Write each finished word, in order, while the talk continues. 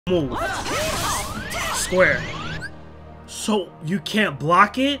Move. Square. So you can't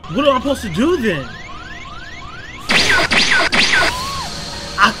block it? What am I supposed to do then?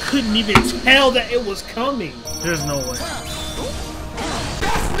 I couldn't even tell that it was coming. There's no way.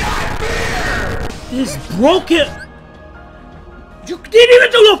 This broke it. You didn't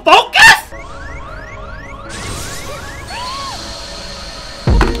even do the focus?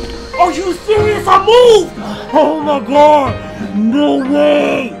 Are you serious? I moved! Oh my god! No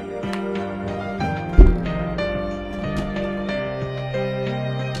way!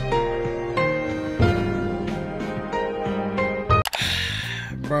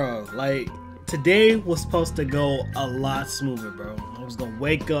 Bro, like, today was supposed to go a lot smoother, bro. I was gonna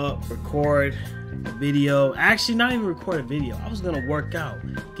wake up, record a video. Actually, not even record a video. I was gonna work out,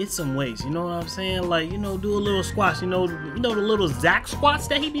 get some weights. You know what I'm saying? Like, you know, do a little squats. You know the little Zach squats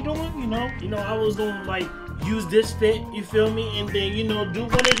that he be doing. You know, I was gonna like use this fit. You feel me? And then do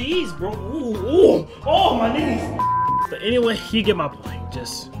one of these, bro. Ooh, oh my knees. But anyway, you get my point.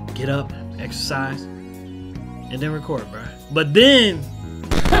 Just get up, exercise, and then record, bro. But then.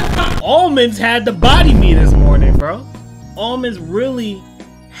 Almonds had to body me this morning, bro. Almonds really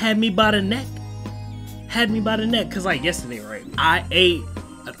had me by the neck. Cause like yesterday, right? I ate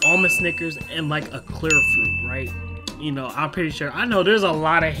an almond Snickers and like a clear fruit, right? You know, I'm pretty sure. I know there's a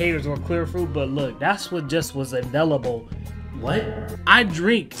lot of haters on clear fruit, but look, that's what just was indelible. What? I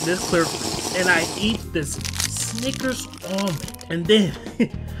drink this clear fruit and I eat this Snickers almond, and then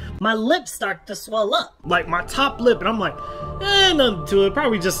my lips start to swell up, like my top lip, and I'm like, nothing to it.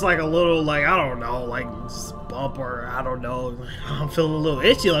 Probably just like a little, like, I don't know, like bump, or I don't know. I'm feeling a little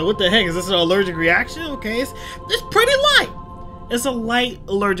itchy. Like, what the heck? Is this an allergic reaction? Okay, it's pretty light. It's a light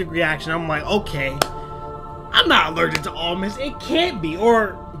allergic reaction. I'm like, okay, I'm not allergic to almonds. It can't be,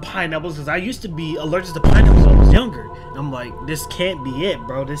 or pineapples, because I used to be allergic to pineapples when I was younger. And I'm like, this can't be it,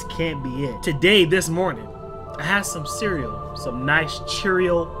 bro. This can't be it. Today, this morning, I had some cereal, some nice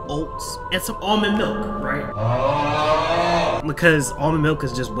Cheerio oats, and some almond milk, right? Because almond milk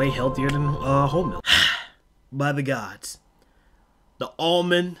is just way healthier than whole milk. By the gods, the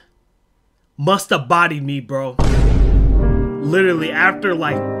almond must have bodied me, bro. Literally after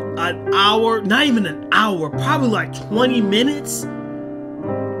like an hour, not even an hour, probably like 20 minutes,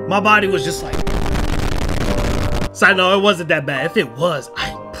 my body was just like. So I know it wasn't that bad. If it was,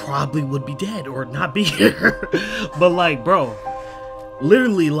 I probably would be dead or not be here. But like, bro,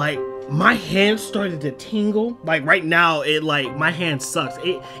 literally, like, my hand started to tingle. Like right now, my hand sucks.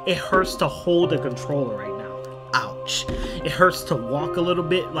 It hurts to hold the controller right now. Ouch. It hurts to walk a little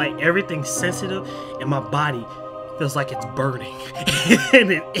bit. Like, everything's sensitive, and my body feels like it's burning.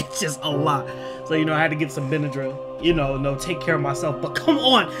 And it's just a lot. So, I had to get some Benadryl, take care of myself. But come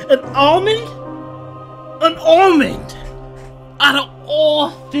on, an almond? An almond! Out of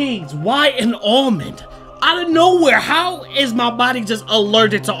all things, why an almond? Out of nowhere, how is my body just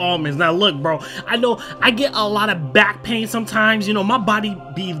allergic to almonds? Now look, bro, I know I get a lot of back pain sometimes. My body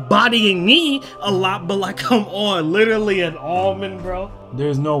be bodying me a lot, but like, come on, literally an almond, bro?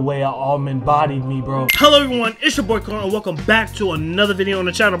 There's no way an almond bodied me, bro. Hello everyone, it's your boy Corn, and welcome back to another video on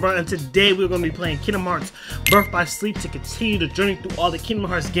the channel, bro. And today we're gonna be playing Kingdom Hearts Birth by Sleep to continue the journey through all the Kingdom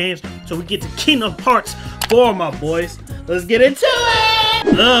Hearts games, so we get to Kingdom Hearts 4, my boys. Let's get into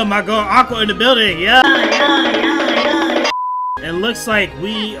it! Oh my god, Aqua in the building, yeah! It looks like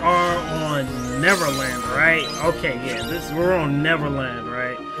we are on Neverland, right? Okay, yeah, we're on Neverland,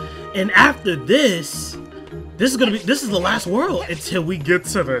 right? And after this is the last world until we get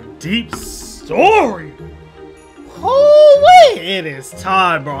to the deep story. Oh wait, it is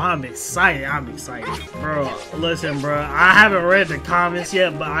time, bro. I'm excited, bro. Listen, bro, I haven't read the comments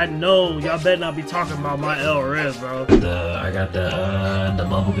yet, but I know y'all better not be talking about my LRS, bro. I got the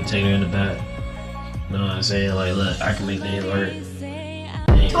bubble container in the back. You know what I'm saying? Like, look, I can make the alert.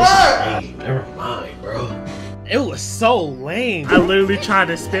 Hey, never mind, bro. It was so lame. I literally tried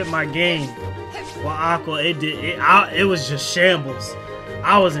to spit my game. Well, Aqua, it was just shambles.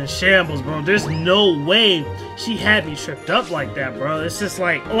 I was in shambles, bro. There's no way she had me tripped up like that, bro. It's just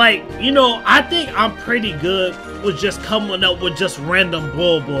like, I think I'm pretty good with just coming up with just random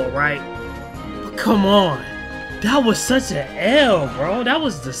bull, right? But come on. That was such an L, bro. That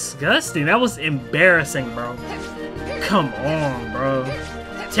was disgusting. That was embarrassing, bro. Come on, bro.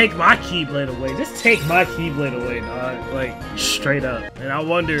 Take my Keyblade away. Just take my Keyblade away, dog. Like, straight up. And I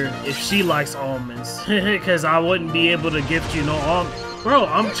wonder if she likes almonds. Because I wouldn't be able to gift you no almonds. Bro,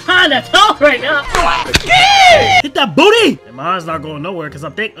 I'm trying to talk right now. Hit that booty! And mine's not going nowhere because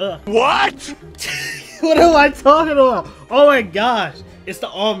I'm thick. What? What am I talking about? Oh my gosh. It's the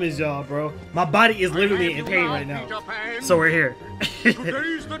almonds, y'all, bro. My body is literally in pain right now. So we're here.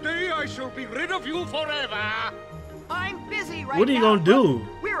 Today's the day I shall be rid of you forever. I'm busy right now. What are you gonna do?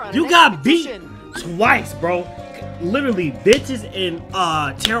 We're You got beat twice, bro. Literally, bitches and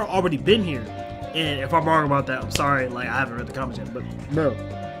Tara already been here. And if I'm wrong about that, I'm sorry. Like, I haven't read the comments yet, but bro,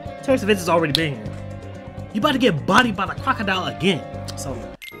 Terrence and Vince has already been here. You about to get bodied by the crocodile again. So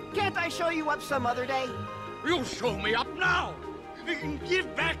Can't I show you up some other day? You show me up now.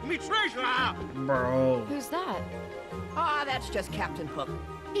 Give back me treasure. bro. Who's that? Ah, that's just Captain Hook.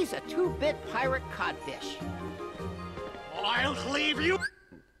 He's a 2-bit pirate codfish. I'll leave you.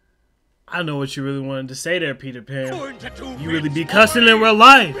 I know what you really wanted to say there, Peter Pan. Going to do You really be bits cussing in only real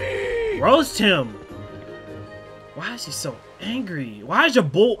life. me. Roast him. Why is he so angry? Why is your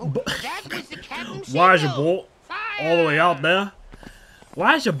boat? That was the captain's Why is your signal. boat all the way out there?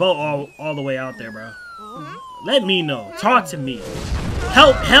 Why is your boat all the way out there, bro? Let me know. Talk to me.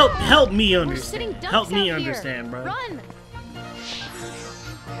 Help me We're understand. sitting ducks Help me out understand, here. bro. Run!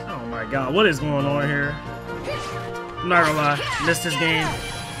 Oh my god, what is going on here? I'm not gonna lie, missed this game.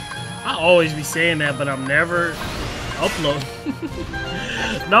 I always be saying that, but I'm never uploading.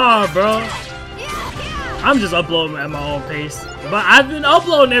 Nah, bro. I'm just uploading at my own pace. But I've been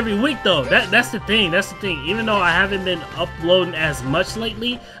uploading every week though. That's the thing. That's the thing. Even though I haven't been uploading as much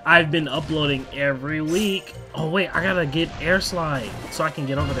lately, I've been uploading every week. Oh wait, I gotta get air slide so I can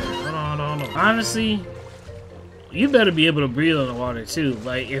get over there. Hold on. Honestly, you better be able to breathe on the water too.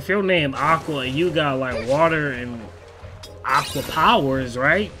 Like if your name Aqua and you got like water and aqua powers,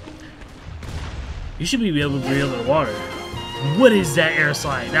 right? You should be able to breathe on the water. What is that air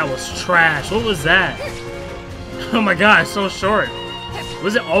slide? That was trash. What was that? Oh my god, it's so short.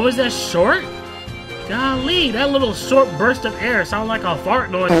 Was it always that short? Golly, that little short burst of air sounded like a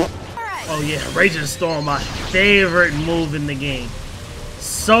fart noise. Oh yeah, Raging Storm, my favorite move in the game.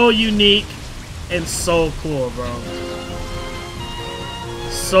 So unique and so cool, bro.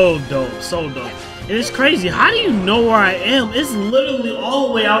 So dope, so dope. And it's crazy, how do you know where I am? It's literally all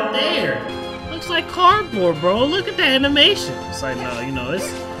the way out there. Looks like cardboard, bro. Look at the animation. It's like, no, you know,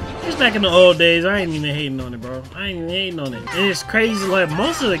 it's back in the old days. I ain't even hating on it, bro. I ain't even hating on it. And it's crazy, like,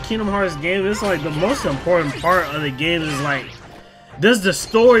 most of the Kingdom Hearts games, it's like the most important part of the game is like, does the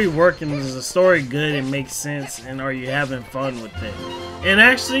story work and is the story good and make sense and are you having fun with it? And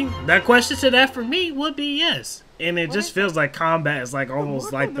actually, that question to that for me would be yes. And it just feels like combat is like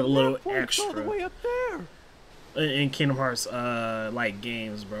almost like the little extra in Kingdom Hearts like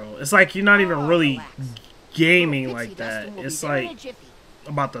games, bro. It's like you're not even really gaming like that. It's like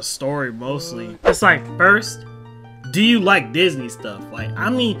about the story mostly. It's like, first, do you like Disney stuff? Like,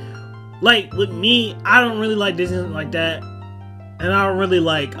 I mean, like with me, I don't really like Disney like that, and I don't really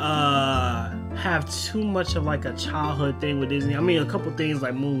like have too much of like a childhood thing with Disney. I mean, a couple things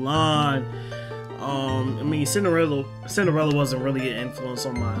like Mulan. I mean, Cinderella wasn't really an influence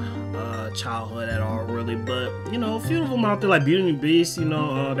on my childhood at all, really. But you know, a few of them out there, like Beauty and the Beast, you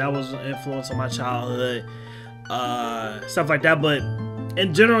know, that was an influence on my childhood, stuff like that. But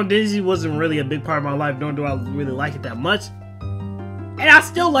in general, Disney wasn't really a big part of my life, nor do I really like it that much. And I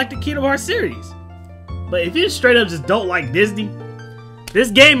still like the Kingdom Hearts series. But if you straight up just don't like Disney, this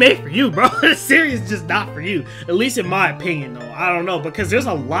game ain't for you, bro. This series is just not for you. At least in my opinion, though. I don't know, because there's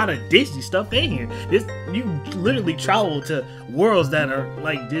a lot of Disney stuff in here. You literally travel to worlds that are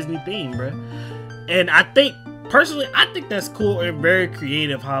like Disney themed, bro. And I think, personally, I think that's cool and very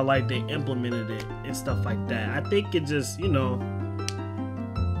creative how like they implemented it and stuff like that. I think it just, you know,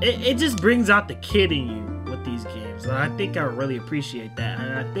 it just brings out the kid in you with these games, and I think I really appreciate that.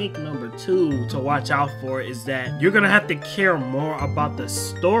 And I think number two to watch out for is that you're gonna have to care more about the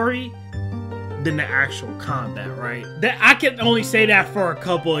story than the actual combat, right? That I can only say that for a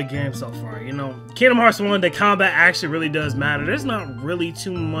couple of games so far. You know, Kingdom Hearts 1, the combat actually really does matter. There's not really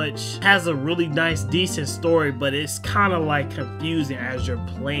too much, has a really nice, decent story, but it's kind of like confusing as you're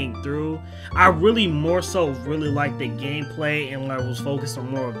playing through. I really more so really like the gameplay and like was focused on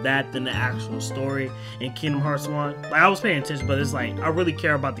more of that than the actual story in Kingdom Hearts 1. Like I was paying attention, but it's like I really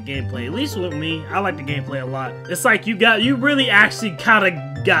care about the gameplay. At least with me, I like the gameplay a lot. It's like you really actually kind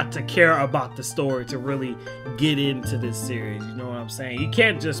of got to care about the story to really get into this series. You know what I'm saying? You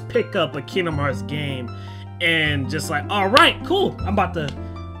can't just pick up a Kingdom Hearts game and just like, all right, cool, I'm about to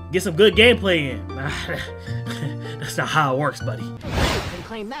get some good gameplay in. That's not how it works, buddy. You can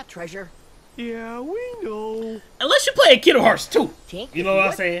claim that treasure. Yeah, we know. Unless you play Kingdom Hearts 2. Tink, You know what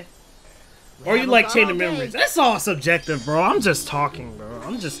I'm saying? Or you like Chain of Memories. That's all subjective, bro. I'm just talking, bro.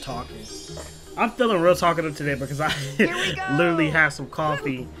 I'm just talking. I'm feeling real talkative today because I literally had some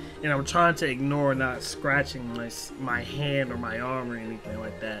coffee and I'm trying to ignore not scratching my hand or my arm or anything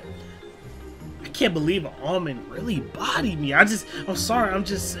like that. I can't believe an almond really bodied me. I'm sorry,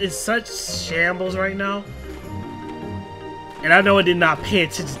 it's such shambles right now. And I know I did not pay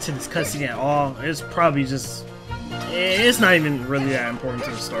attention to this cutscene at all. It's probably just, it's not even really that important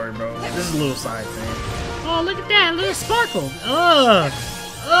to the story, bro. This is a little side thing. Oh, look at that, little sparkle.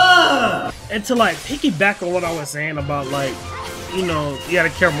 And to like piggyback on what I was saying about like, you know, you gotta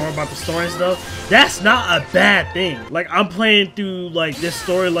care more about the story and stuff. That's not a bad thing. Like, I'm playing through like this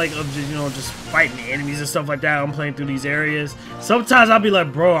story like of just, you know, just fighting the enemies and stuff like that. I'm playing through these areas. Sometimes I'll be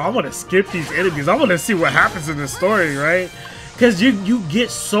like, bro, I want to skip these enemies. I want to see what happens in the story, right? Because you get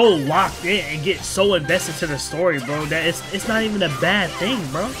so locked in and get so invested to the story, bro, that it's not even a bad thing,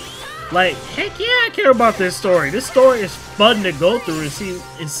 bro. Like, heck yeah, I care about this story. This story is fun to go through and see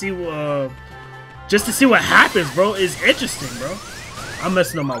just to see what happens, bro. It's interesting, bro. I'm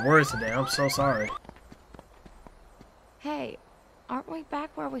messing up my words today. I'm so sorry. Hey, aren't we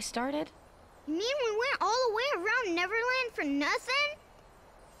back where we started? You mean we went all the way around Neverland for nothing?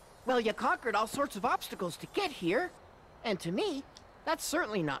 Well, you conquered all sorts of obstacles to get here. And to me, that's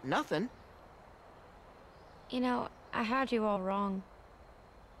certainly not nothing. You know, I had you all wrong.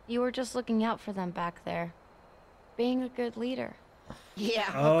 You were just looking out for them back there. Being a good leader. Yeah,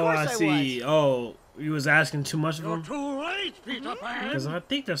 of Oh, course I see. was. Oh, you was asking too much of You're him? too late, Peter Pan. Because I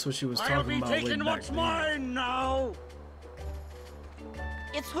think that's what she was I'll talking be about way taking back what's then. mine now.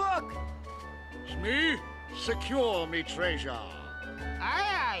 It's Hook. It's me. Secure me treasure. Aye,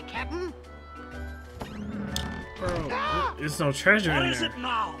 aye, Captain. Bro, there's no treasure What in is there. it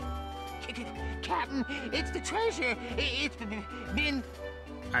now? Captain, it's the treasure. It's been...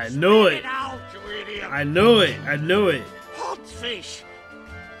 I knew it. Get out, you idiot. I knew it. I knew it. Hot fish.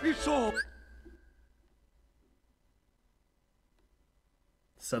 It's all.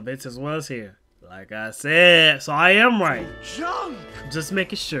 So Vincent was here. Like I said. So I am right. Junk. Just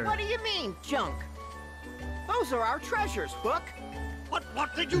making sure. What do you mean, junk? Those are our treasures, Hook.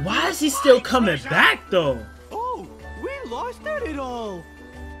 What did you Why do is he with still my coming treasure? back though? Oh, we lost it all.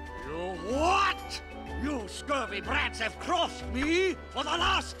 You what? You scurvy brats have crossed me for the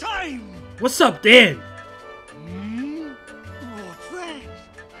last time. What's up then? What's that?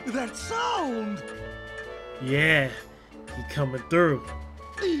 That sound. Yeah, he coming through.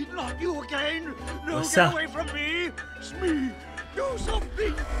 Not you again. No, What's get up? away from me. It's me. Do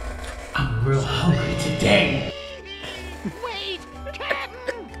something. I'm real hungry today. Wait,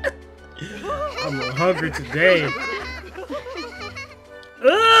 Captain! I'm hungry today.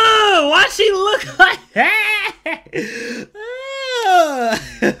 Ugh, why she look like that?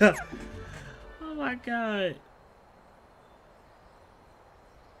 Ugh. Oh my god.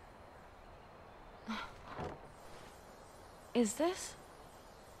 Is this?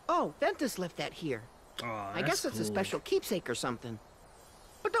 Oh, Ventus left that here. Oh, I guess it's a cool. special keepsake or something.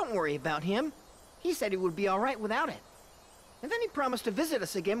 But don't worry about him. He said he would be alright without it. And then he promised to visit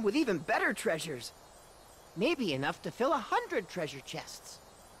us again with even better treasures. Maybe enough to fill 100 treasure chests.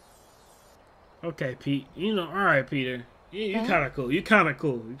 Okay, Pete. You know, alright, Peter. You kind of cool. You kind of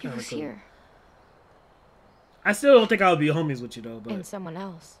cool. You He kind of was cool. here. I still don't think I would be homies with you though. And But someone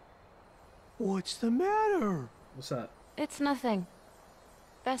else. What's the matter? what's up? It's nothing.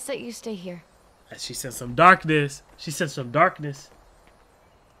 Best that you stay here. She sent some darkness. She sent some darkness.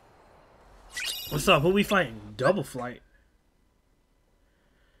 What's up? Who we fighting? Double flight.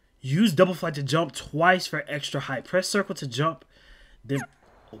 Use double flight to jump twice for extra height. Press circle to jump. Then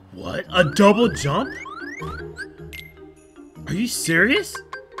what? A double jump? Are you serious?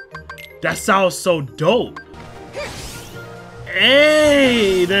 That sounds so dope.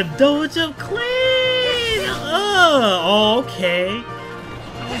 Hey, the double jump clean. Oh, okay.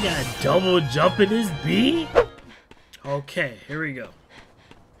 We got a double jump in this bee. Okay, here we go.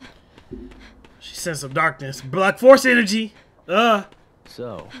 She sent some darkness. Black force energy.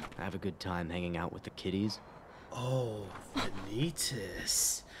 So, have a good time hanging out with the kiddies? Oh,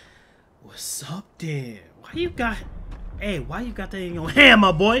 Vanitas. What's up then? Why you got that in your hand,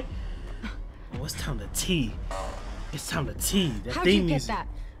 my boy? Oh, it's time to tea. It's time to tea. That How'd theme you get music. that?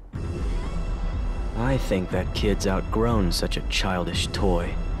 I think that kid's outgrown such a childish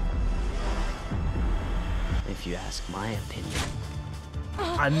toy. If you ask my opinion.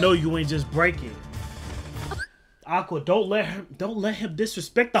 I know you ain't just breaking. Aqua, don't let him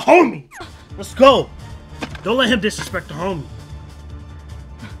disrespect the homie. Let's go. Don't let him disrespect the homie.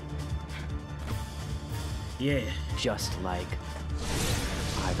 Yeah. Just like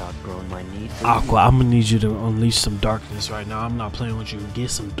I've outgrown my need for Aqua, I'm gonna need you to unleash some darkness right now. I'm not playing with you. Get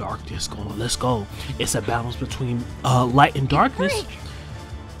some darkness going. Let's go. It's a balance between light and darkness.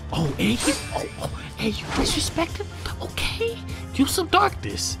 Oh, and you, hey, you disrespect him? Okay, use some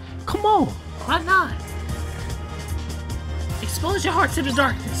darkness. Come on, why not? Expose your heart to the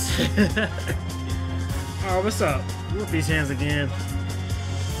darkness. Alright, what's up? Whoop these hands again.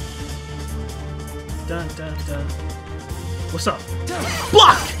 Dun dun dun. What's up?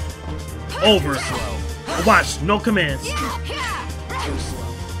 Block! Over. Watch, no commands.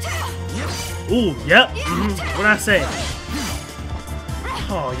 Ooh, yep. What'd I say?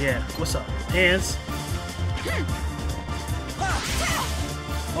 Oh yeah, what's up? Hands.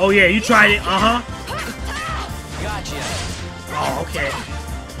 Oh yeah, you tried it, Gotcha. Oh, okay.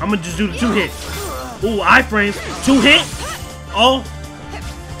 I'm gonna just do the 2 hit. Ooh, iframes. 2 hit. Oh.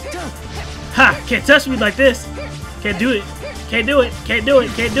 Ha! Can't touch me like this. Can't do it. Can't do it. Can't do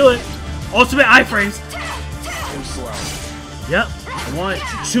it. Can't do it. Ultimate iframes. Yep. 1,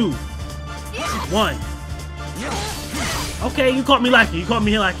 2. 1. Okay, you caught me like it. You caught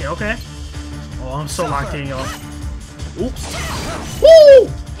me like it. Okay. Oh, I'm so locked in, y'all. Oops. Woo!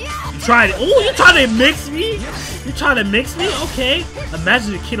 You tried it. Ooh, you trying to mix me? You trying to mix me? Okay.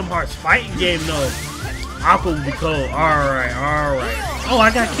 Imagine the Kingdom Hearts fighting game though. Aqua would be cold. Alright, alright. Oh,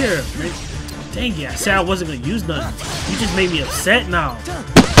 I got killed. Dang it, I said I wasn't gonna use nothing. You just made me upset now.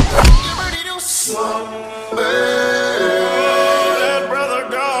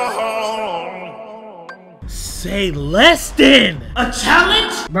 Say less than! A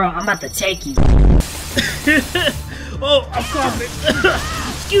challenge? Bro, I'm about to take you. Oh, I'm coughing.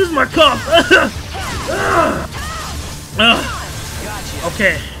 Excuse my cough.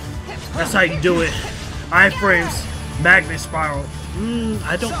 Okay, that's how you do it. Iframes, magnet spiral.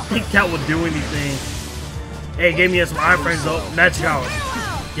 I don't think that would do anything. Hey, gave me some iframes though. Magic hour.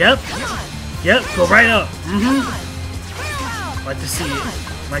 Yep. Yep. Go right up. Like to see it.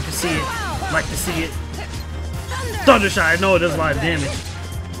 Like to see it. Like to see it. Thunder shot. I know it does a lot of damage.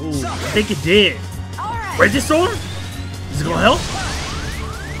 Ooh, I think it did. Raging storm? Is it gonna help?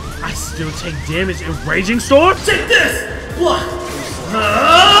 I still take damage in Raging Storm? Take this! Block!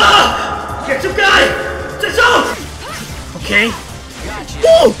 Get your guy! Take off! Okay.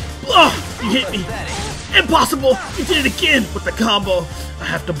 Woo! Oh, you hit me. Impossible! You did it again with the combo. I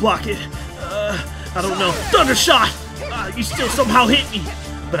have to block it. I don't know. Thunder shot! You still somehow hit me.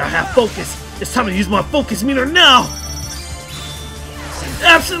 But I have focus. It's time to use my focus meter now!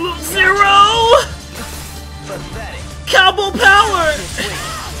 Absolute zero! Combo power!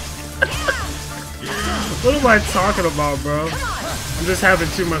 What am I talking about, bro? I'm just having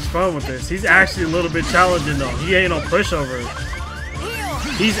too much fun with this. He's actually a little bit challenging though. He ain't no pushover.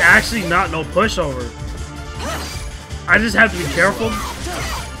 He's actually not no pushover. I just have to be careful.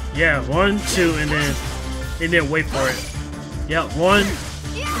 Yeah, 1, 2, and then wait for it. Yeah, 1,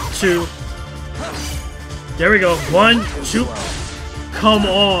 2. There we go. 1, 2. Come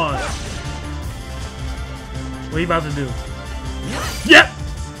on. What are you about to do? Yep!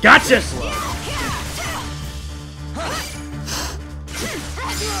 Gotcha!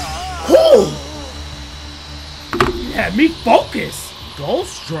 Whew! You had me focused!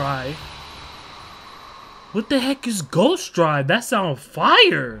 Ghost Drive? What the heck is Ghost Drive? That sounds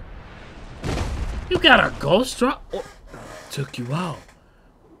fire! You got a Ghost Drive? Oh, took you out.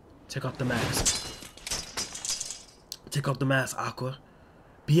 Take off the mask. Take off the mask, Aqua.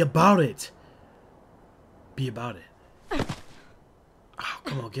 Be about it. Be about it. Oh,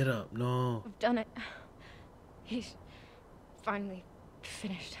 come on, get up. No. I've done it. He's finally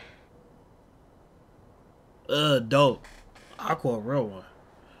finished. Dope. Aqua, a real one.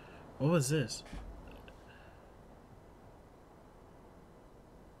 What was this?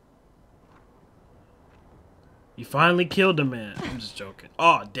 You finally killed the man. I'm just joking.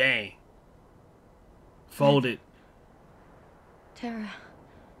 Oh, dang. Folded. Terra,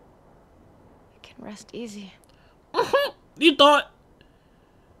 you can rest easy. You thought?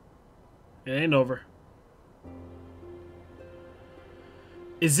 It ain't over.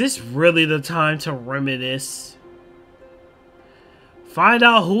 Is this really the time to reminisce? Find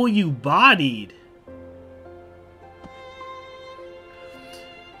out who you bodied.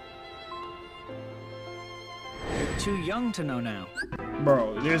 Too young to know now.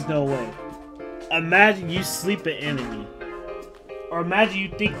 Bro, there's no way. Imagine you sleep an enemy. Or imagine you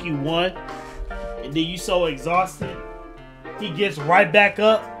think you won. And then you so exhausted. He gets right back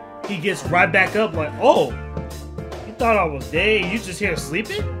up. He gets right back up like, oh, you thought I was dead? You just here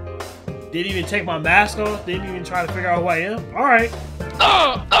sleeping? Didn't even take my mask off. Didn't even try to figure out who I am. All right.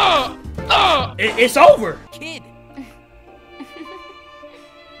 It's over. Kid.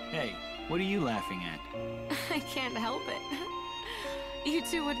 Hey, what are you laughing at? I can't help it. You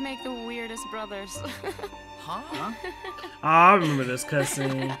two would make the weirdest brothers. Huh? Oh, I remember this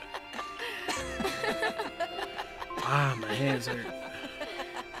cutscene. Ah, my hands hurt.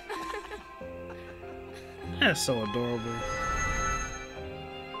 That's so adorable.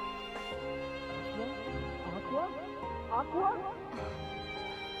 Aqua?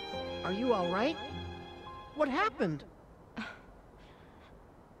 Are you all right? What happened?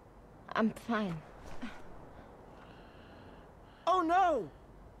 I'm fine. Oh no!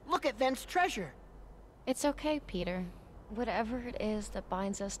 Look at Ven's treasure. It's okay, Peter. Whatever it is that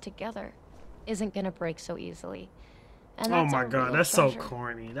binds us together isn't gonna break so easily. And Oh that's my our god, real that's treasure. so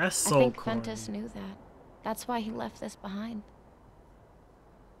corny. That's so I think corny. Ventus knew that. That's why he left this behind.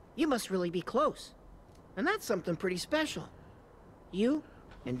 You must really be close. And that's something pretty special. You,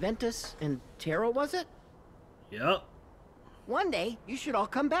 and Ventus, and Terra, was it? Yep. One day, you should all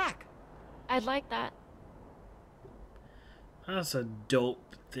come back. I'd like that. That's a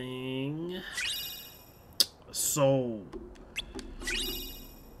dope thing. So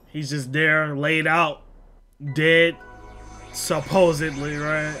he's just there, laid out, dead, supposedly,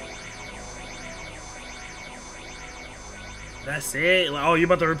 right? That's it? Like, oh, you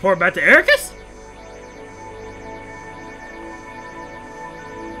about to report back to Ericus?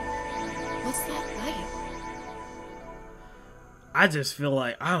 What's that light? I just feel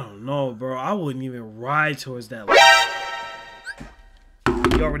like, I don't know, bro. I wouldn't even ride towards that light.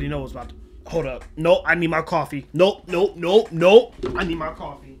 You already know what's about to... Hold up. Nope, I need my coffee. Nope, nope, nope, nope. I need my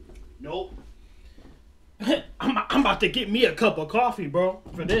coffee. Nope. I'm about to get me a cup of coffee, bro,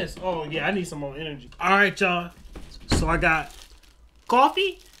 for this. Oh, yeah, I need some more energy. All right, y'all. So I got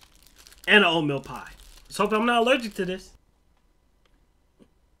coffee and an oatmeal pie. Let's hope I'm not allergic to this.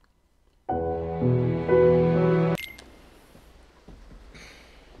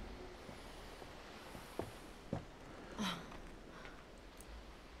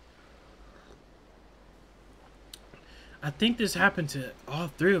 I think this happened to all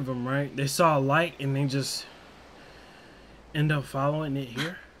three of them, right? They saw a light and they just end up following it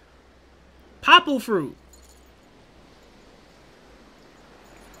here. Popple fruit.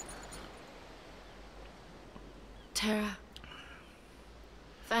 Terra.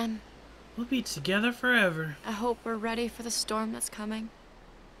 Ven, We'll be together forever. I hope we're ready for the storm that's coming.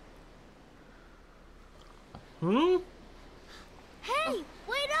 Hmm? Hey,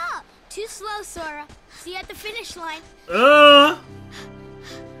 wait up! Too slow, Sora. See you at the finish line.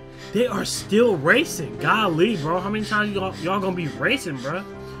 They are still racing. Golly, bro. How many times y'all gonna be racing, bro?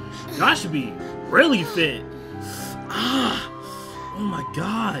 Y'all should be really fit. Ah. Oh my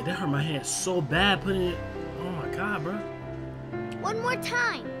god. That hurt my hand so bad putting it. Oh my god, bro. One more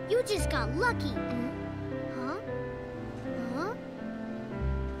time. You just got lucky. Huh? Huh?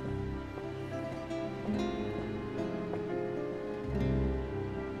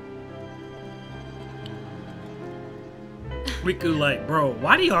 Riku like, bro,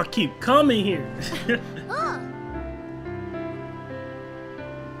 why do y'all keep coming here? Oh.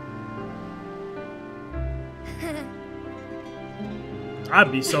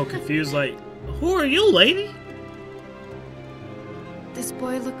 I'd be so confused, like, who are you, lady? This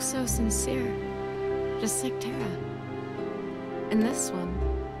boy looks so sincere. Just like Terra. And this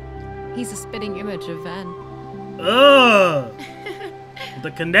one, he's a spitting image of Ven.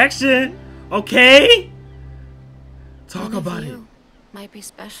 The connection. Okay. Talk One of about it. you might be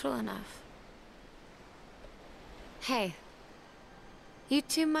special enough. Hey, you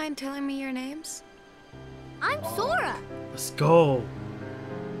two mind telling me your names? I'm Sora. Let's go.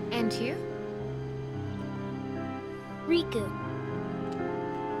 And you? Riku.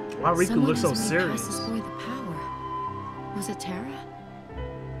 Why Riku Someone looks so has made serious? Pass this boy the power. Was it Terra?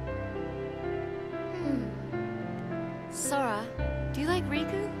 Sora, do you like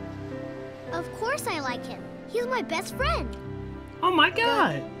Riku? Of course I like him. He's my best friend. Oh my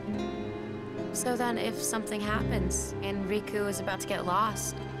god. So then if something happens and Riku is about to get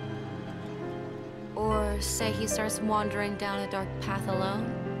lost, or say he starts wandering down a dark path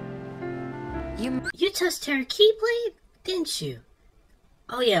alone, You touched her keyblade, didn't you?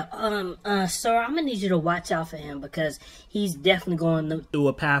 Oh yeah, Sora, I'm gonna need you to watch out for him because he's definitely going Through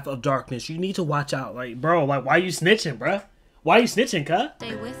a path of darkness. You need to watch out. Like, bro, like, why you snitching, bruh? Why you snitching, cuh?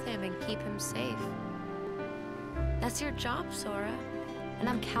 stay with him and keep him safe. That's your job, Sora. And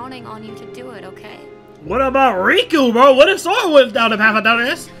I'm counting on you to do it, okay? What about Riku, bro? What if Sora went down the path of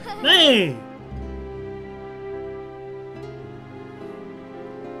darkness? Dang.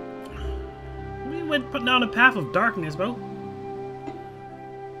 We went down the path of darkness, bro.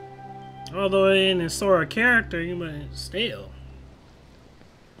 Although it ain't a Sora character, you might still.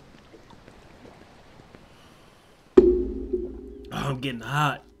 Oh, I'm getting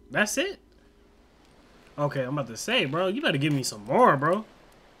hot. That's it. Okay, I'm about to say, bro, you better give me some more, bro.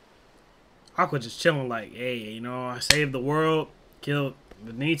 Aqua just chilling like, hey, you know, I saved the world, killed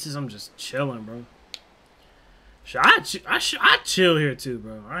Benitez. I'm just chilling, bro. I chill here too,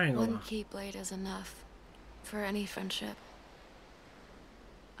 bro. I ain't gonna. One Keyblade is enough for any friendship.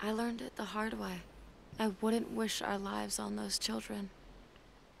 I learned it the hard way. I wouldn't wish our lives on those children.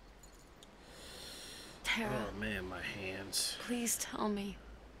 Terra. Oh man, my hands. Please tell me,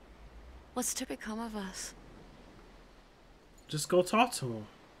 what's to become of us? Just go talk to him.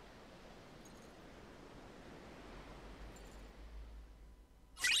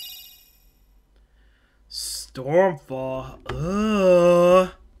 Stormfall.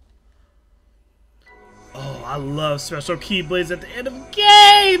 Oh, I love special Keyblades at the end of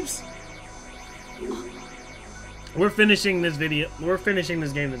games. We're finishing this video. We're finishing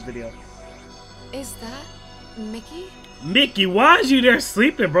this game. This video. Is that Mickey? Mickey, why is you there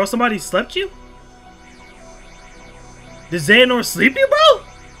sleeping, bro? Somebody slept you? Did Xehanort sleep you, bro?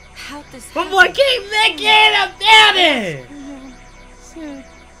 How'd this My happen? boy, keep Mickey up down there.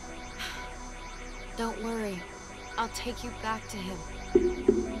 Don't worry. I'll take you back to him.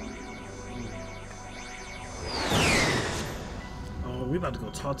 Oh, we about to go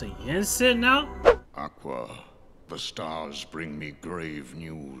talk to Yensid now? Aqua, the stars bring me grave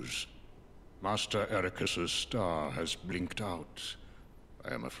news. Master Ericus's star has blinked out.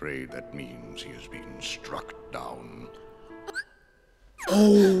 I am afraid that means he has been struck down.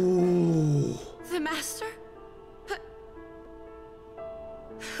 Oh. The master? But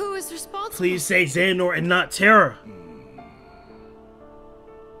who is responsible? Please say Xehanort and not Terra.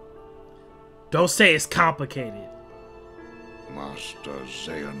 Don't say it's complicated. Master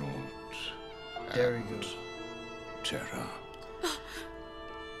Xehanort. There we go. Terra.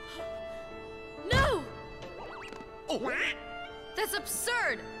 No! Oh. That's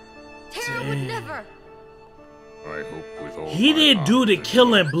absurd! Terra would never! I hope with all He my didn't do heart the that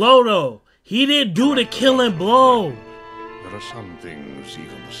killing blow, though. He didn't do the killing blow. there are some things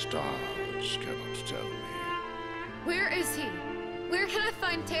even the stars cannot tell me. Where is he? Where can I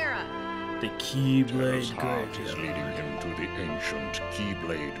find Terra? The Terra's Keyblade heart is leading Graveyard. him to the ancient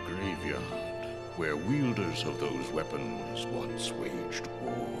Keyblade Graveyard, where wielders of those weapons once waged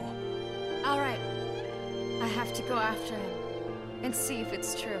war. Alright. I have to go after him and see if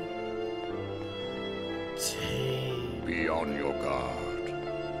it's true. Dang. Be on your guard.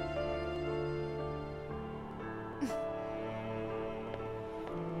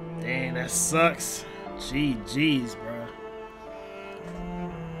 Dang, that sucks. GG's, bro.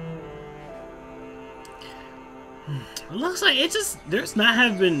 It looks like it just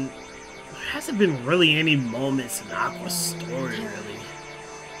hasn't been really any moments in Aqua's story, really.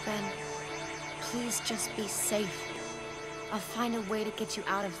 Then, please just be safe. I'll find a way to get you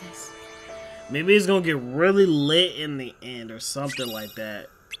out of this. Maybe it's gonna get really lit in the end or something like that.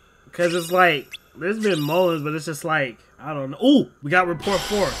 Because it's like, there's been moments, but it's just like, I don't know. Ooh, we got report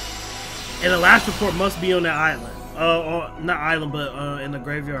 4. And the last report must be on that island. Not island, but in the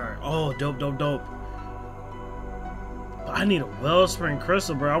graveyard. Oh, dope, dope, dope. But I need a wellspring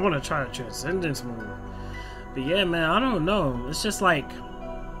crystal, bro. I want to try the transcendence move. But yeah, man, I don't know. It's just like,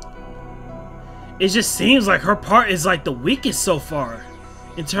 it just seems like her part is like the weakest so far.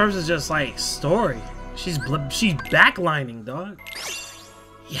 In terms of just like story. She's backlining, dog.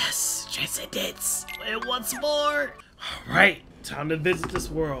 Yes, transcendence. And once more. Alright, time to visit this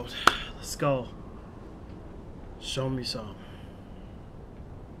world. Let's go. Show me some.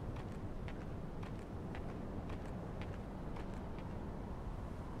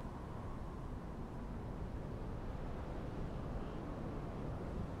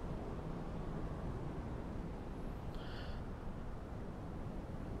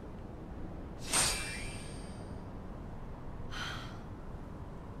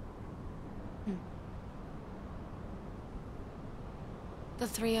 The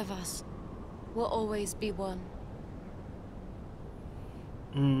three of us will always be one.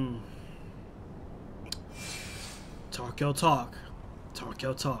 Talk your talk. Talk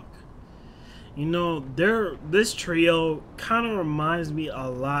your talk. You know, this trio kind of reminds me a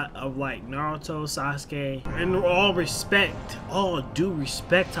lot of like Naruto, Sasuke, and all due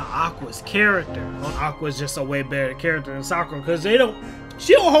respect to Aqua's character. Well, Aqua's just a way better character than Sakura because she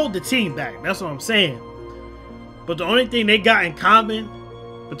don't hold the team back. That's what I'm saying. But the only thing they got in common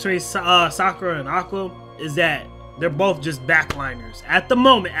between Sakura and Aqua is that they're both just backliners at the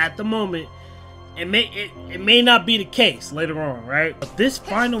moment. It may not be the case later on, right? But this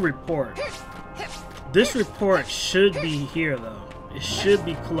final report, should be here though. It should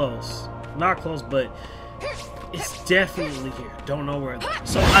be close. Not close, but It's definitely here. Don't know where.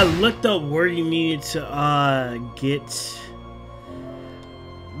 So I looked up where you needed to get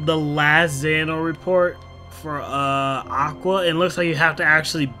the last Xehanort report for Aqua. It looks like you have to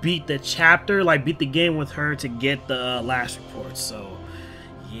actually beat the chapter, like beat the game with her to get the last report. So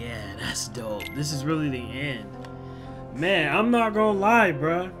yeah, that's dope. This is really the end. Man, I'm not gonna lie,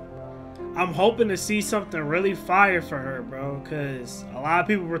 bro. I'm hoping to see something really fire for her, bro, because a lot of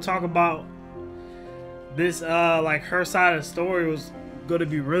people were talking about this like her side of the story was gonna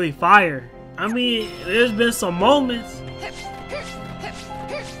be really fire. I mean, there's been some moments,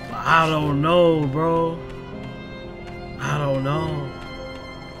 but I don't know, bro. I don't know.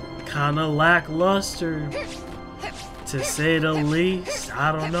 Kinda lackluster, to say the least.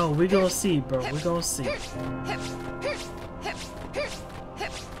 I don't know. We gonna see, bro. We gonna see.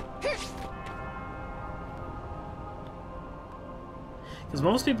 Because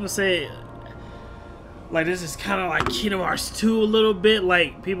most people say, like, this is kind of like Kingdom Hearts 2 a little bit.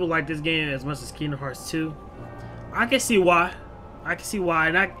 Like, people like this game as much as Kingdom Hearts 2. I can see why. I can see why.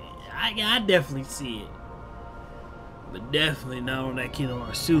 And I definitely see it. But definitely not on that Kingdom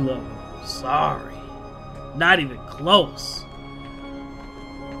Hearts 2 level. Sorry. Not even close.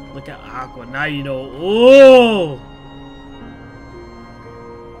 Look at Aqua. Now you know. Oh!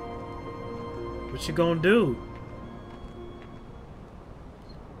 What you gonna do?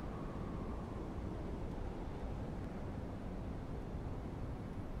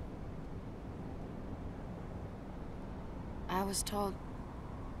 I was told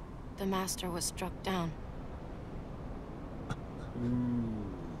the master was struck down.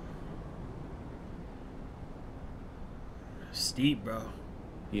 Steep, bro.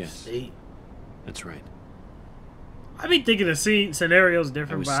 Yes. Steep. That's right. I be thinking the scenario's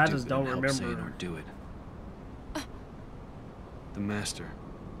different, but I just don't and remember. helped Xehanort do it. The master.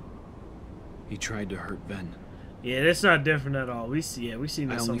 He tried to hurt Ven. Yeah, it's not different at all. We see it. We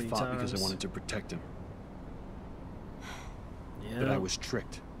seen I this so only many fought times. because I wanted to protect him. Yeah. But I was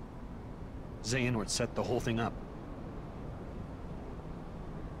tricked. Xehanort set the whole thing up.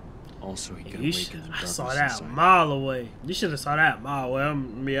 Also, he could awaken the I darkness saw that a inside. mile away. You should have saw that a mile away.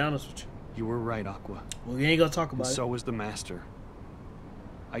 I'm gonna be honest with you. You were right, Aqua. Well, we ain't gonna talk about And it. so was the master.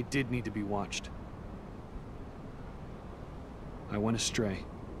 I did need to be watched. I went astray.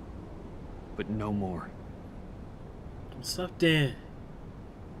 But no more. What's up, then?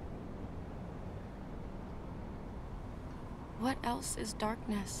 What else is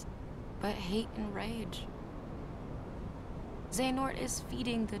darkness but hate and rage? Xehanort is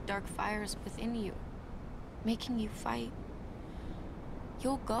feeding the dark fires within you, making you fight.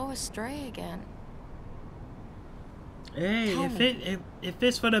 You'll go astray again. Hey, Tell if me,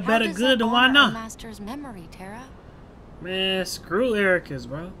 it's for the how better does good, that then why honor not? a master's memory, Terra? Man, screw Erica's,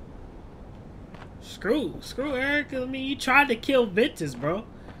 bro. Screw Erica. I mean, you tried to kill Ventus, bro.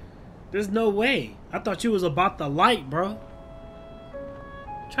 There's no way. I thought you was about the light, bro.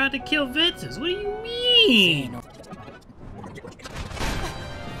 Tried to kill Ventus. What do you mean?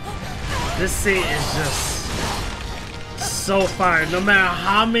 This scene is just so fire. No matter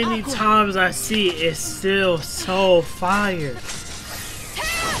how many times I see it, it's still so fire.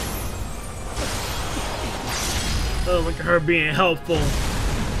 Oh, look at her being helpful.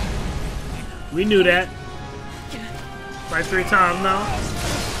 We knew that. Like 3 times now.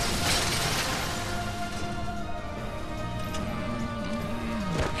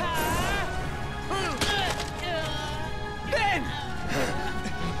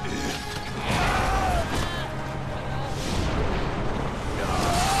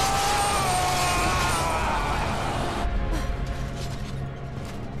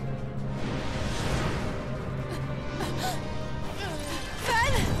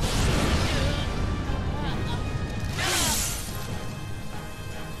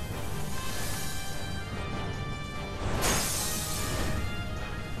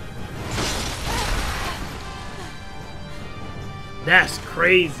 That's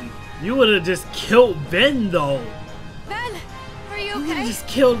crazy. You would have just killed Ben, though. Ben, are you You would okay? have just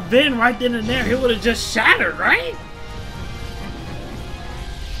killed Ben right then and there. He would have just shattered, right?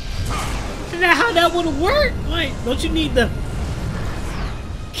 Isn't that how that would have worked? Like, don't you need the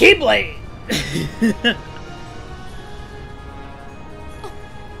Keyblade?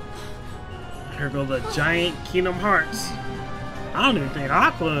 Here go the giant Kingdom Hearts. I don't even think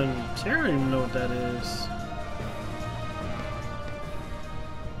Aqua and Terra even know what that is.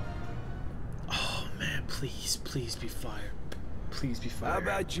 Oh man, please be fire. Please be fire. How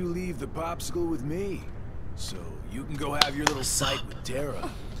about you leave the popsicle with me? So you can go have your little fight with Terra.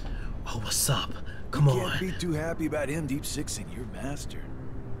 Oh, what's up? Come on. Can't be too happy about him deep sixing your master.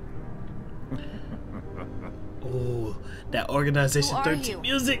 Oh, that Organization Who are 13 you?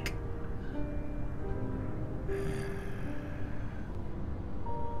 music.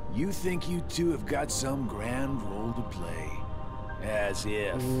 You think you two have got some grand role to play. As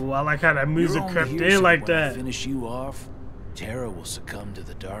if. Ooh, I like how that music You're only crept here in so like when I that. finish you off, Terra will succumb to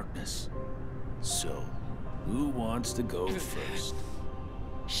the darkness. So, who wants to go first?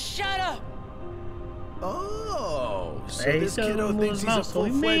 Shut up! Oh, so Hey, this so kiddo his thinks he's a mouth, so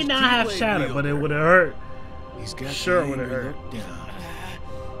he may full-fledged not have Keyblade shadow, but it wielder. would have hurt. He's got Sure the would have angry hurt. look down.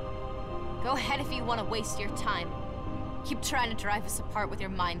 Go ahead if you want to waste your time. Keep trying to drive us apart with your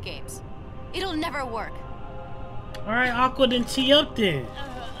mind games. It'll never work. Alright, Aqua, then tee up then.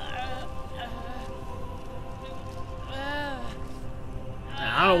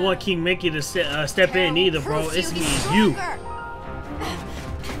 I don't want King Mickey to step in either, bro. Proves It's me he's and you. stronger.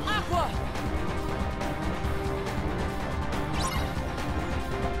 Aqua!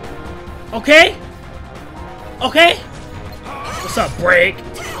 Okay? Okay? What's up, break?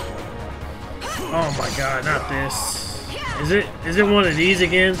 Oh my god, not this. Is it one of these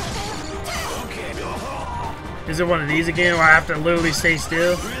again? Is it one of these again where I have to literally stay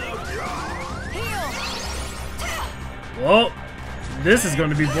still? Well, this is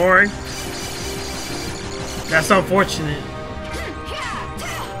gonna be boring. That's unfortunate.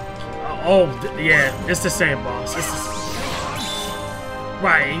 Yeah, it's the same boss.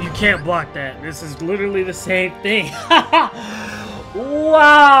 Right, and you can't block that. This is literally the same thing.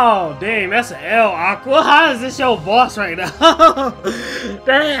 Wow, dang, that's an L, Aqua. How is this your boss right now?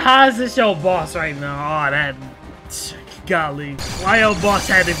 How is this your boss right now? Oh, that, golly, why your boss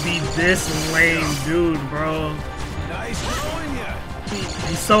had to be this lame, dude, bro? Nice knowing ya.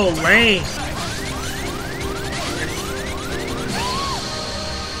 He's so lame.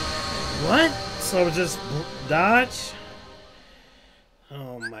 What? So just dodge?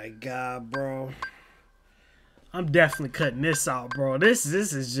 Oh my god, bro. I'm definitely cutting this out, bro. This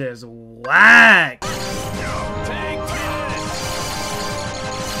is just whack. Take that.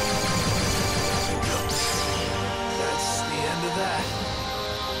 That's the end of that.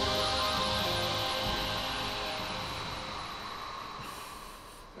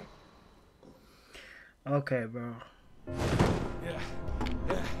 Okay, bro.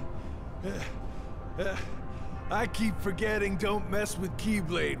 I keep forgetting don't mess with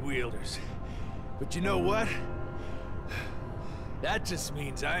Keyblade wielders. But you know what? That just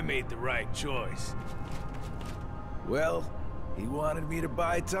means I made the right choice. Well, he wanted me to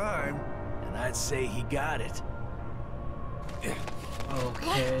buy time, and I'd say he got it.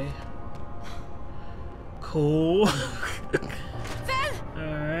 Okay. Cool.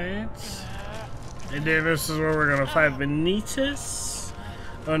 Alright. And then this is where we're gonna fight Vanitas.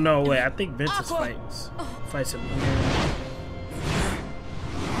 Oh no, wait, I think Ventus fights him.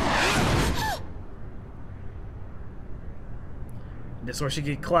 This where she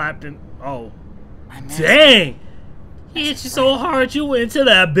get clapped and oh, dang! He hit you so hard you went into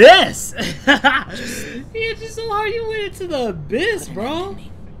the abyss. He hit you so hard you went into the abyss, bro.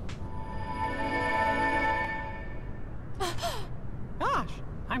 Gosh,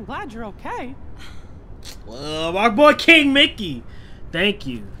 I'm glad you're okay. Well, my boy King Mickey. Thank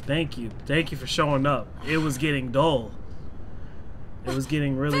you for showing up. It was getting dull. It was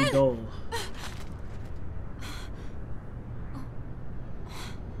getting really dull.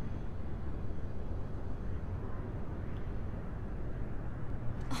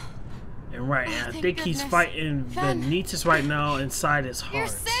 And right, I think he's fighting Vanitas right now inside his heart. You're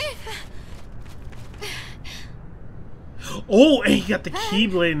safe. Oh, and he got the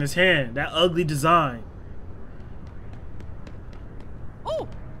Keyblade in his hand. That ugly design. Oh.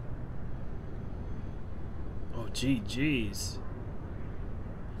 Oh, jeez.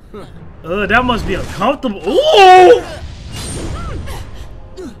 That must be uncomfortable. Ooh!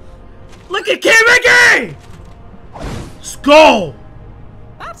 Look at King Mickey! Let's go!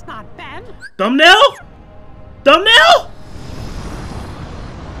 That's not Ben. Thumbnail? Thumbnail?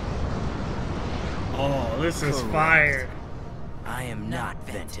 Oh, this is fire. I am not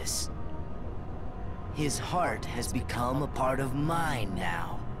Ventus. His heart has become a part of mine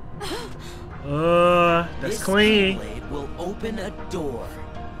now. That's clean. This Keyblade will open a door.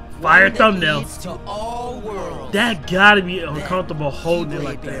 Fire One that thumbnail. leads to all worlds. That gotta be uncomfortable holding it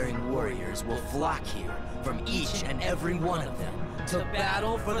like that. Keyblade-bearing warriors will flock here from each and every one of them to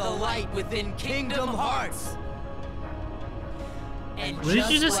battle for the light within Kingdom Hearts. And What did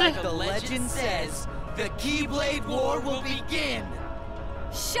you just like say? the legend says, the Keyblade War will begin.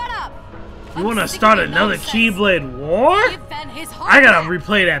 Shut up. You wanna start another Keyblade War? Give Ben his heart I gotta back.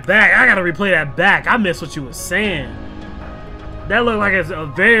 replay that back. I missed what you were saying. That looked like it's a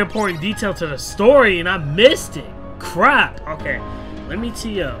very important detail to the story, and I missed it. Crap. Okay, let me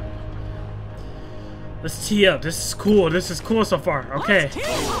tee up. Let's tee up. This is cool. This is cool so far. Okay.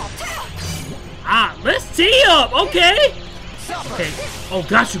 Ah, let's tee up. Okay. Okay. Oh,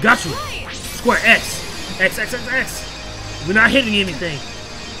 got you. Got you. Square X. X, X, X, X. We're not hitting anything.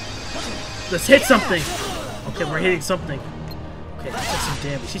 Let's hit something. Okay, we're hitting something. Okay, let's take some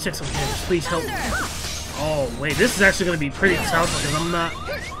damage. She took some damage. Please help me. Oh, wait. This is actually going to be pretty tough because I'm not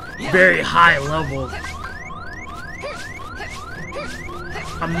very high level.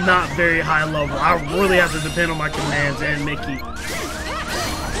 I'm not very high level. I really have to depend on my commands and Mickey.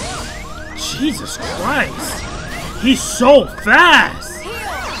 Jesus Christ. He's so fast.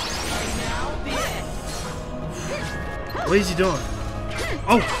 What is he doing?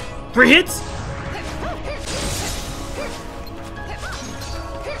 Oh, 3 hits?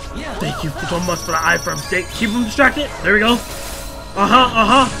 Thank you so much for the iframe. Keep him distracted. There we go.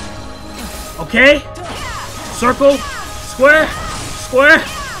 Okay. Circle. Square. Square.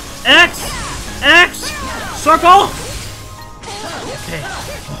 X. X. Circle. Okay.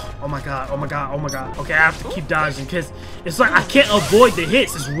 Oh my god. Oh my god. Oh my god. Okay, I have to keep dodging because it's like I can't avoid the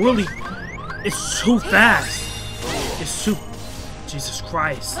hits. It's really... It's too fast. It's too... Jesus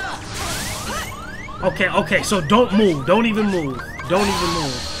Christ. Okay, okay. So don't move. Don't even move. Don't even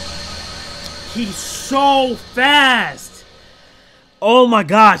move. He's so fast. Oh my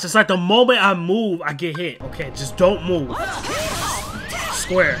gosh. It's like the moment I move, I get hit. Okay, just don't move.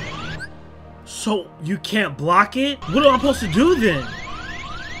 Square. So you can't block it? What am I supposed to do then?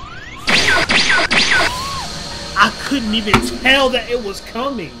 I couldn't even tell that it was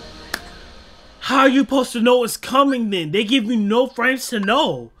coming. How are you supposed to know it's coming then? They give you no frames to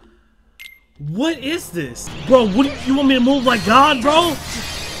know. What is this? Bro, what you want me to move like God, bro?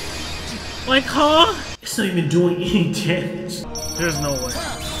 Like, huh? It's not even doing any damage. There's no way.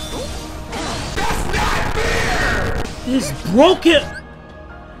 It's broken.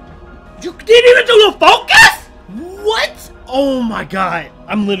 You didn't even do the focus? What? Oh my god.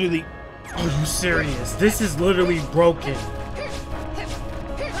 I'm literally... Are you serious? This is literally broken.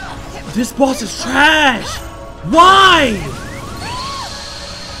 This boss is trash. Why?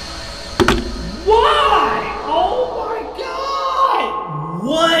 Why? Oh my god.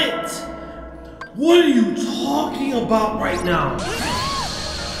 What? What are you talking about right now?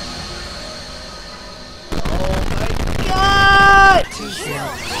 Oh my god!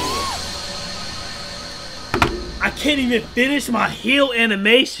 I can't even finish my heal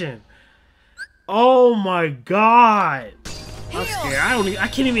animation. Oh my god. I'm scared. I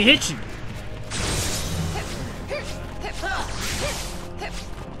can't even hit you.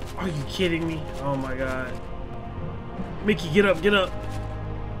 Are you kidding me? Oh my god. Mickey, get up, get up.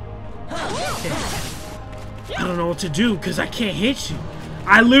 Okay. I don't know what to do because I can't hit you.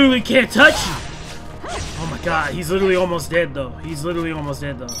 I literally can't touch you. Oh my god, he's literally almost dead though. He's literally almost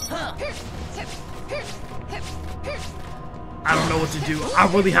dead though. I don't know what to do. I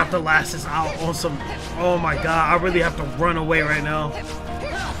really have to last this out on some... Oh my god, I really have to run away right now.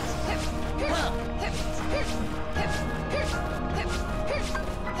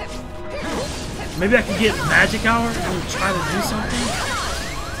 Maybe I can get Magic Hour and try to do something?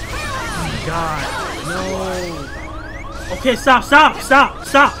 Oh my god, no. Okay, stop, stop, stop,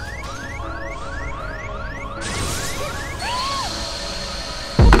 stop.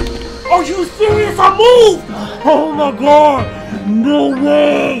 Are you serious? I moved! Oh my god! No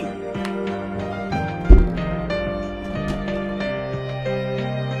way!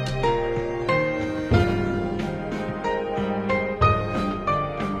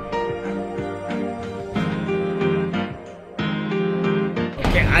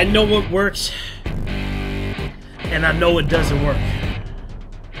 Okay, I know what works, and I know it doesn't work.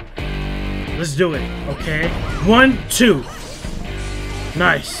 Let's do it, okay? 1, 2.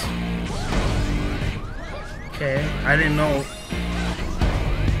 Nice. Okay, I didn't know.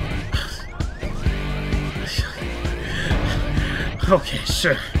 Okay,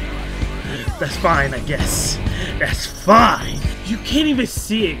 sure. That's fine, I guess. That's fine. You can't even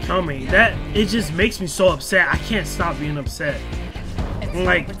see it coming. It just makes me so upset. I can't stop being upset.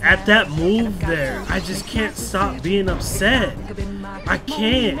 Like, at that move there, I just can't stop being upset. I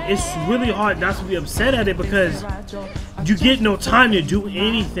can't. It's really hard not to be upset at it because you get no time to do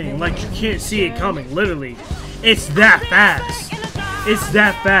anything. Like, you can't see it coming, literally. It's that fast. It's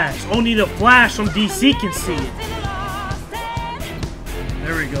that fast. Only the Flash from DC can see it.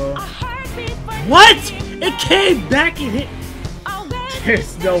 There we go. What? It came back and hit.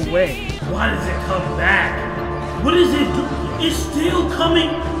 There's no way. Why does it come back? What does it do? It's still coming.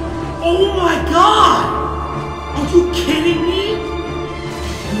 Oh my god. Are you kidding me?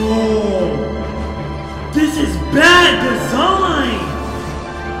 Oh, this is bad design.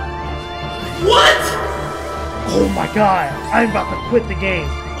 What? Oh my god, I'm about to quit the game.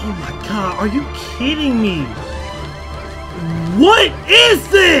 Oh my god, are you kidding me? What is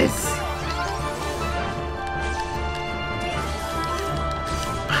this?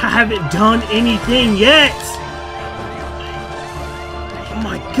 I haven't done anything yet. Oh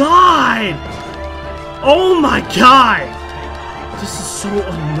my god. Oh my god. This is so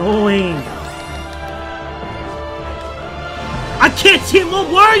annoying. I can't see him.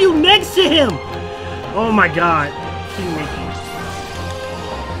 Why are you next to him? Oh my god. King Mickey.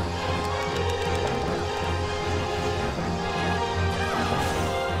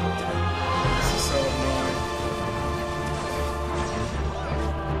 This is so annoying.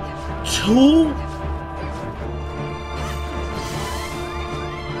 Two?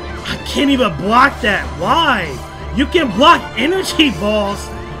 I can't even block that. Why? You can block energy balls,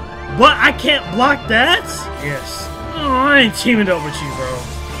 but I can't block that? Yes. Oh, I ain't teaming up with you, bro.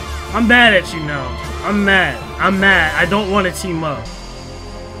 I'm mad at you now. I'm mad. I'm mad. I don't want to team up.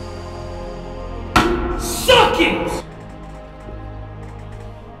 Suck it!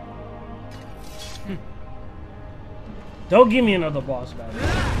 Don't give me another boss battle.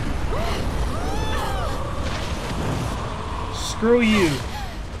 Screw you.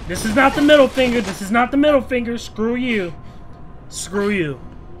 This is not the middle finger. This is not the middle finger. Screw you. Screw you.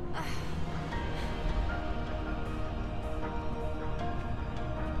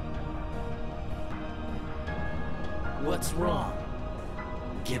 What's wrong?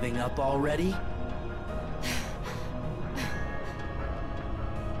 Giving up already?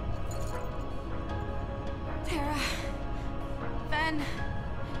 Terra. Ven.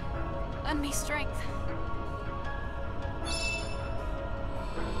 Lend me strength.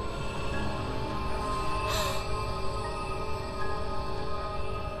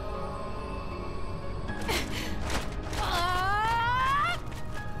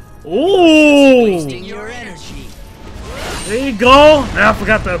 Ooh! Wasting your energy. There you go. Now I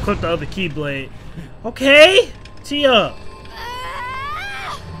forgot to equip the other Keyblade. Okay, tee up.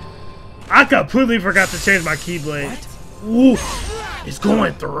 I completely forgot to change my Keyblade. Ooh, it's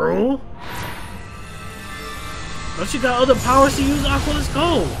going through. Don't you got other powers to use, Aqua? Let's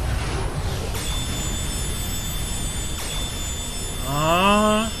go.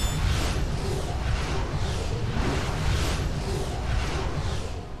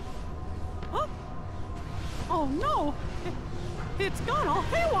 Oh no! It's gone all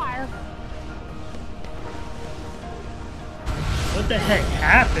haywire! What the heck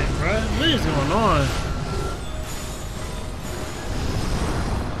happened, bro? What is going on?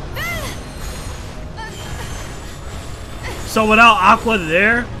 So without Aqua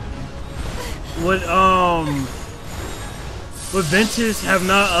there, would Ventus have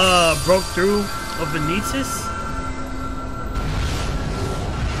not broke through of Vanitas?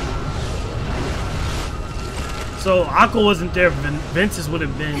 So Aqua wasn't there, Ventus would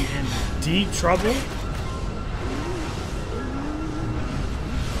have been in deep trouble.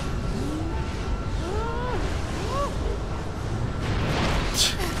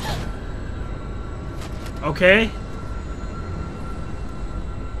 Okay.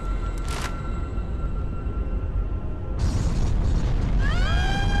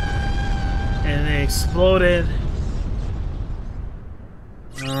 And they exploded.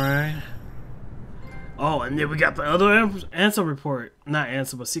 Alright. Oh, and then we got the other answer report. Not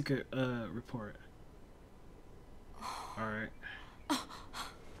answer, but secret report. Alright.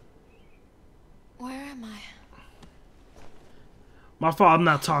 Where am I? My fault, I'm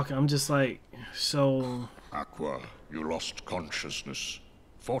not talking. I'm just like, so... Aqua, you lost consciousness.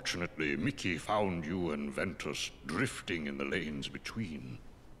 Fortunately, Mickey found you and Ventus drifting in the lanes between,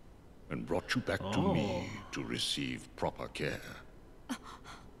 and brought you back to me to receive proper care.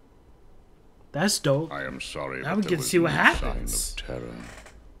 That's dope. I am sorry, now but we get to there see what was no happens. sign of terror.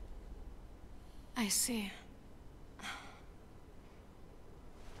 I see.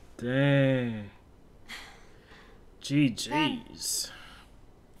 Dang. GG's.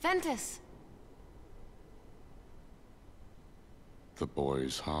 Ventus. The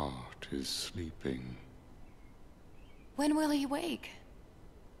boy's heart is sleeping. When will he wake?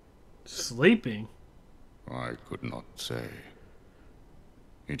 Sleeping? I could not say.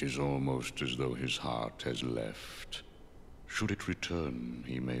 It is almost as though his heart has left. Should it return,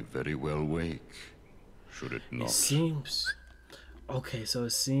 he may very well wake. Should it not? It seems... Okay, so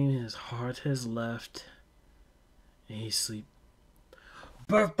it seems his heart has left. And he's asleep.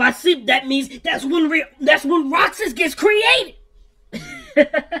 But by sleep, that means that's when Roxas gets created!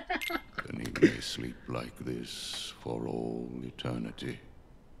 Then he may sleep like this for all eternity.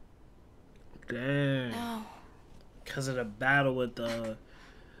 Damn. No. Because of the battle with the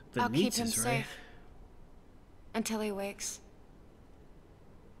I'll keep him Vanitas, right? safe. Until he wakes.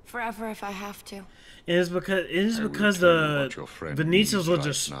 Forever if I have to. It's because the Vanitas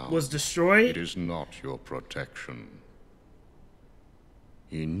was destroyed. It is not your protection.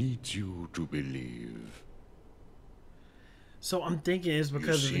 He needs you to believe. So I'm thinking it's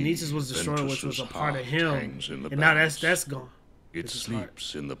because the Vanitas was destroyed, which was a part of him, and now balance. that's gone. It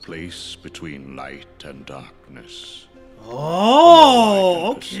sleeps in the place between light and darkness.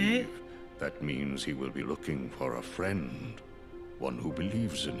 Oh, okay. That means he will be looking for a friend, one who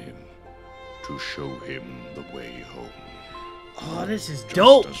believes in him, to show him the way home. Oh, this is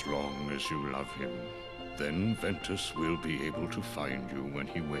dope. Just as long as you love him, then Ventus will be able to find you when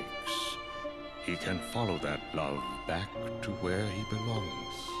he wakes. He can follow that love back to where he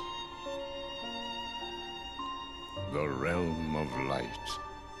belongs. The realm of light.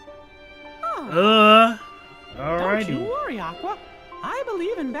 Alrighty. Don't you worry, Aqua. I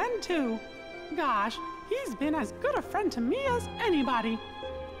believe in Ben too. Gosh, he's been as good a friend to me as anybody.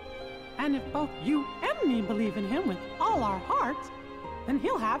 And if both you and me believe in him with all our hearts, then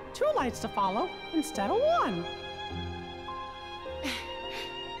he'll have 2 lights to follow instead of 1.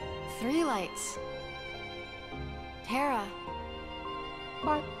 3 lights. Terra.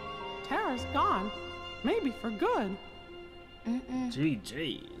 But Terra's gone. Maybe for good.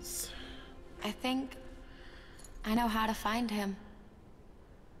 GG's. I think I know how to find him.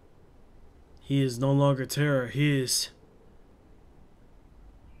 He is no longer Terra. He is...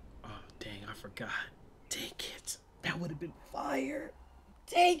 Oh, dang, I forgot. Dang it. That would have been fire.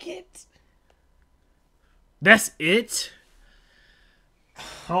 Dang it. That's it?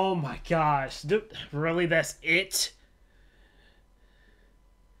 Oh my gosh. Dude, really, that's it?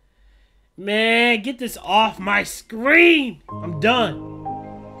 Man, get this off my screen. I'm done.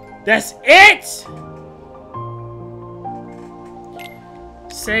 That's it?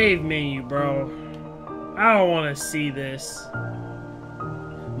 Save menu, bro. I don't want to see this.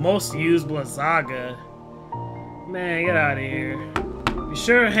 Most used Blizzaga. Man, get out of here. Be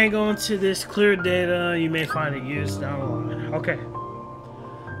sure to hang on to this clear data. You may find it used down the line. Okay.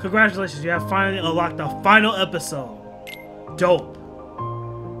 Congratulations, you have finally unlocked the final episode. Dope.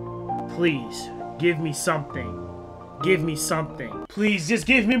 Please, give me something. Give me something. Please, just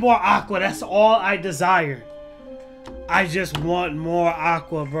give me more Aqua. That's all I desire. I just want more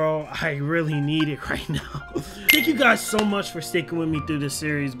Aqua, bro. I really need it right now. Thank you guys so much for sticking with me through this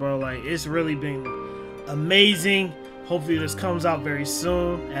series, bro. Like, it's really been amazing. Hopefully this comes out very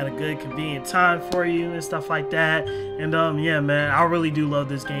soon at a good convenient time for you and stuff like that. And yeah, man, I really do love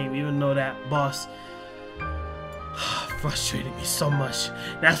this game, even though that boss frustrated me so much.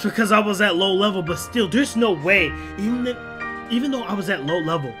 That's because I was at low level, but still, there's no way, even though I was at low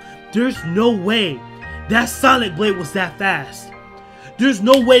level, there's no way that Sonic Blade was that fast. There's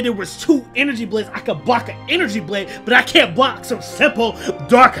no way there was 2 energy blades. I could block an energy blade, but I can't block some simple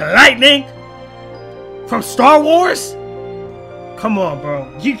dark lightning from Star Wars? Come on,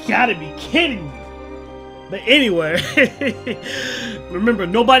 bro. You gotta be kidding me. But anyway, remember,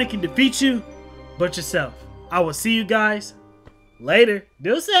 nobody can defeat you but yourself. I will see you guys later.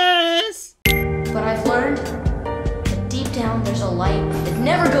 Deuces! But I've learned that deep down there's a light that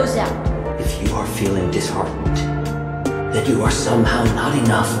never goes out. If you are feeling disheartened, that you are somehow not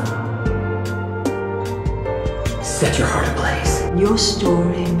enough, set your heart ablaze. Your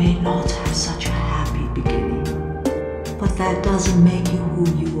story may not have such a happy beginning, but that doesn't make you who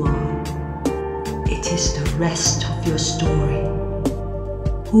you are. It is the rest of your story,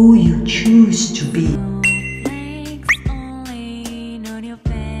 who you choose to be.